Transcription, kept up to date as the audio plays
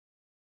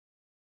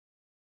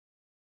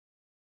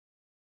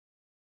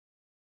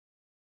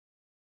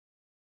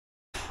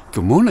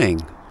Good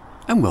morning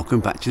and welcome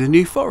back to the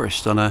New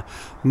Forest on a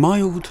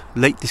mild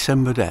late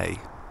December day.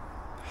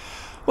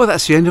 Well,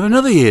 that's the end of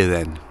another year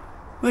then.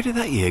 Where did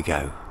that year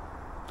go?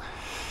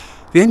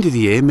 The end of the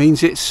year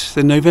means it's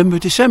the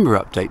November-December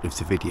update of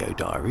the video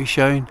diary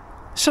showing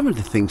some of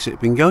the things that have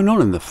been going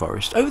on in the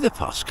forest over the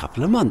past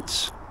couple of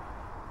months.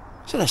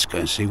 So let's go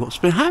and see what's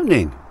been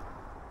happening.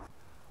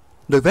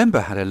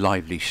 November had a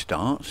lively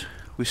start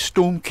with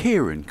Storm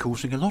Ciaran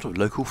causing a lot of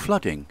local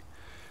flooding.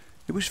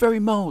 It was very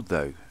mild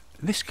though,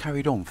 and this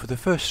carried on for the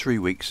first 3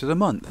 weeks of the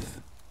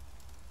month.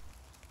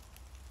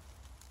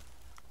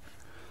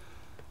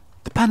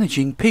 The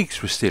Pannaging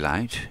Pigs were still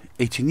out,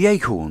 eating the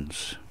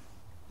acorns.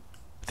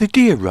 The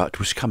deer rut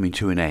was coming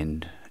to an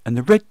end, and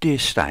the red deer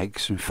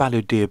stags and fallow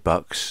deer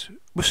bucks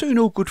were soon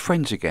all good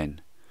friends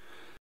again.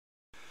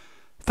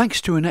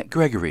 Thanks to Annette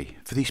Gregory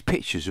for these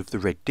pictures of the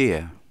red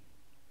deer.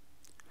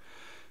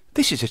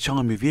 This is a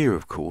time of year,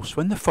 of course,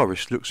 when the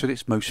forest looks at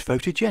its most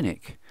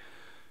photogenic,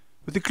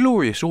 with the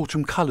glorious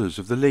autumn colours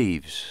of the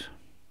leaves.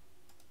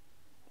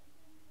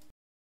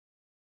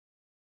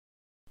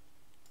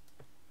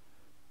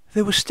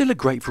 There was still a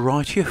great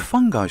variety of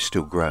fungi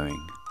still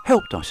growing,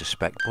 helped I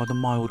suspect by the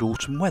mild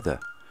autumn weather.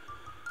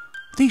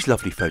 These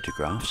lovely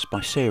photographs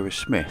by Sarah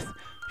Smith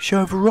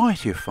show a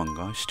variety of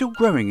fungi still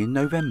growing in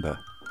November.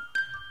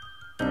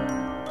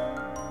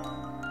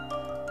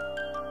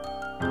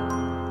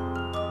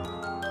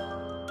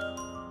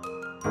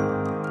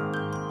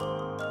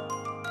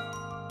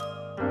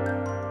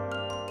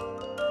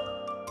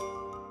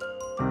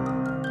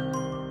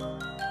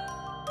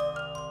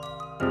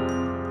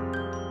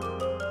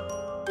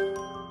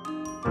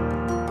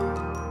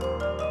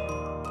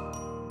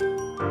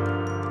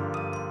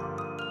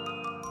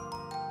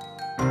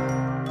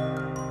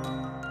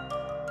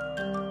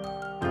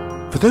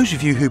 For those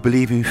of you who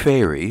believe in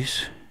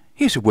fairies,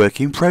 here's a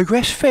work in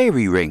progress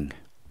fairy ring.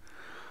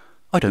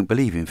 I don't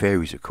believe in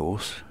fairies, of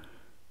course.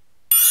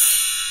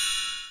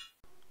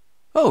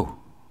 Oh,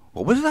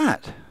 what was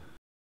that?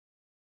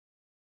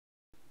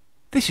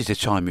 This is a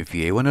time of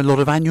year when a lot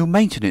of annual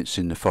maintenance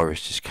in the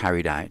forest is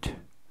carried out.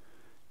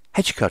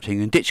 Hedge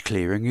cutting and ditch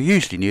clearing are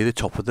usually near the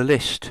top of the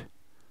list.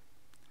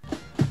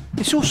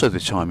 It's also the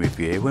time of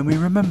year when we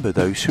remember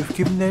those who have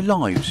given their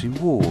lives in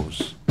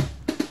wars.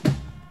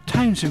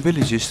 Towns and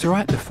villages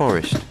throughout the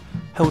forest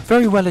held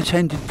very well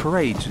attended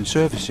parades and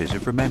services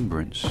of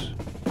remembrance.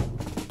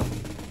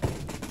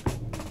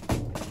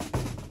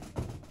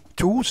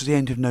 Towards the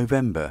end of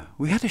November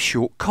we had a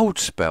short cold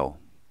spell.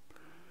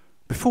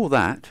 Before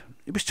that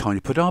it was time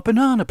to put our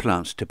banana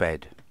plants to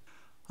bed.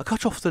 I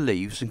cut off the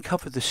leaves and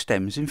covered the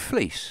stems in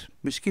fleece,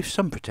 which gives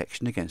some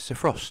protection against the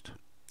frost.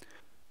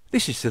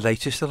 This is the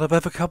latest that I've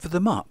ever covered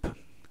them up,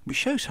 which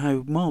shows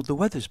how mild the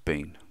weather's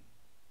been.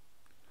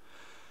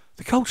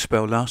 The cold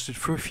spell lasted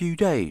for a few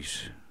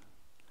days.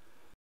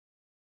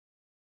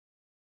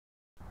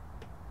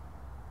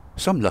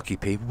 Some lucky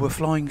people were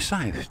flying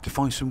south to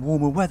find some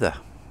warmer weather.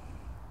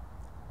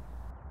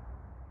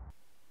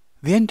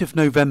 The end of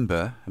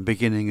November and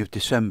beginning of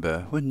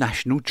December were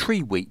National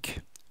Tree Week,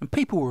 and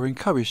people were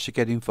encouraged to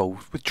get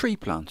involved with tree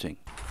planting.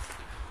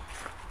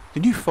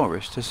 The New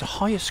Forest has the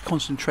highest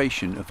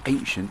concentration of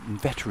ancient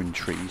and veteran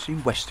trees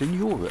in Western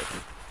Europe.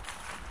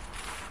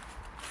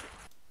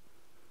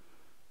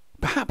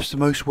 Perhaps the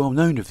most well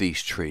known of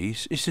these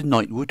trees is the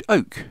Knightwood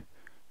Oak,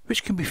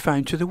 which can be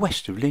found to the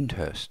west of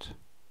Lyndhurst.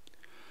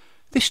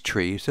 This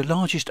tree is the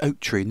largest oak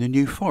tree in the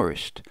New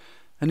Forest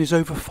and is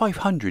over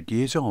 500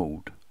 years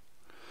old.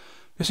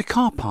 There's a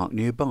car park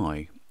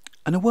nearby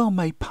and a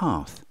well-made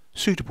path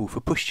suitable for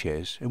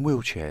pushchairs and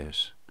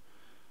wheelchairs.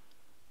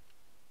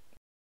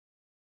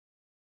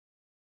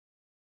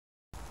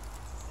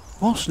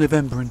 Whilst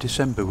November and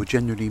December were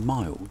generally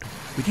mild,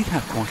 we did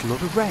have quite a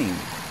lot of rain.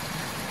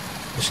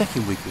 The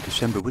second week of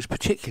December was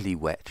particularly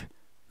wet,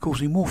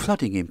 causing more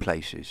flooding in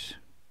places.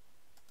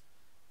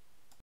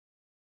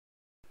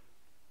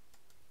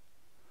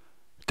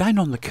 Down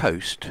on the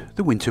coast,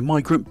 the winter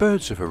migrant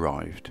birds have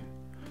arrived.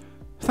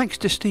 Thanks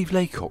to Steve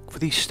Laycock for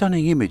these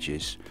stunning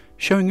images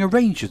showing a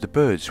range of the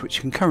birds which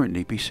can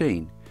currently be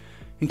seen,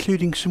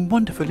 including some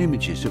wonderful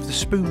images of the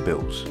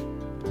spoonbills.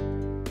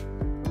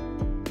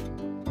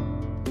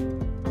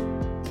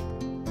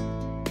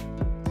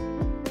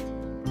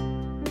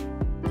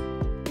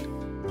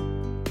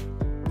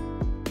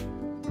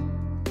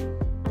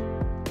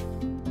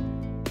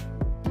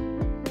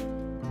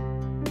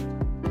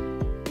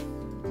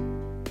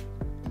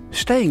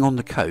 Staying on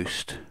the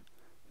coast,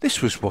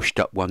 this was washed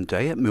up one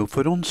day at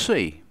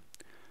Milford-on-Sea.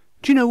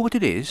 Do you know what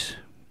it is?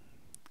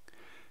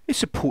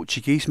 It's a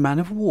Portuguese Man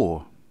of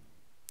War.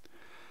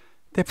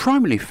 They're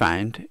primarily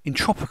found in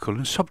tropical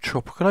and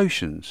subtropical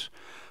oceans,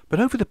 but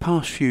over the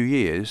past few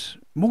years,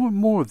 more and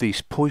more of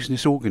these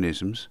poisonous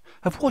organisms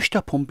have washed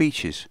up on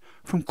beaches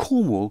from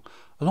Cornwall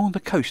along the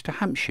coast to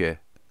Hampshire,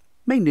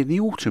 mainly in the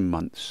autumn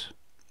months.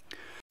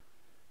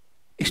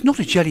 It's not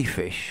a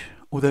jellyfish,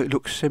 although it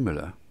looks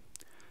similar.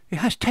 It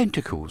has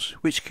tentacles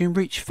which can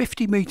reach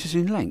 50 metres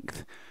in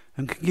length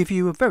and can give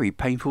you a very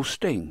painful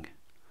sting.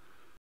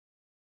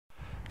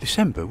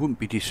 December wouldn't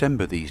be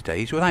December these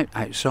days without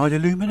outside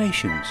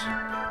illuminations.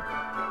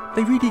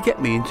 They really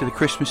get me into the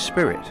Christmas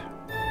spirit.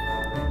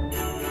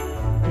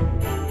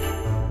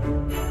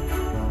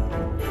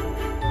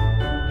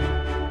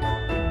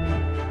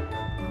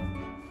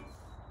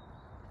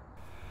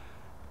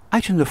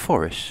 Out in the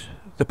forest,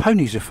 the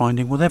ponies are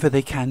finding whatever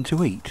they can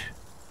to eat.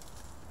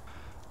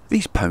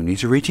 These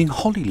ponies are eating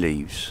holly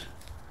leaves.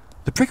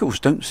 The prickles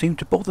don't seem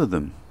to bother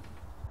them.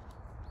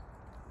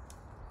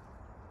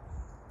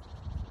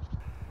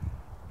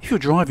 If you're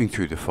driving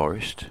through the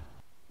forest,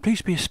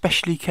 please be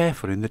especially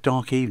careful in the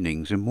dark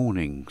evenings and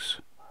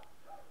mornings.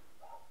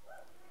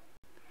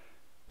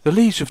 The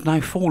leaves have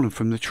now fallen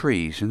from the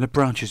trees and the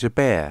branches are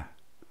bare.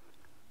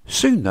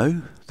 Soon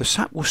though, the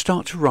sap will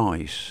start to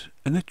rise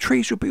and the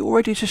trees will be all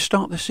ready to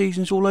start the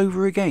seasons all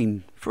over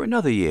again for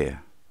another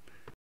year.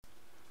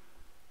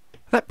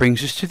 That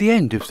brings us to the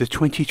end of the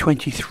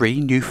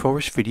 2023 New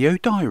Forest Video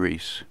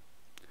Diaries.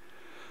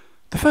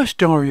 The first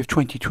diary of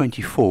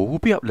 2024 will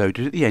be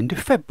uploaded at the end of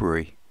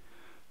February.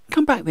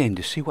 Come back then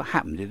to see what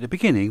happened at the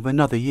beginning of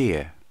another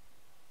year.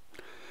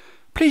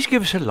 Please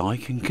give us a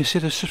like and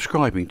consider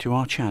subscribing to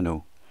our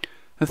channel.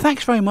 And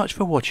thanks very much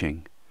for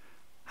watching.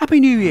 Happy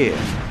New Year!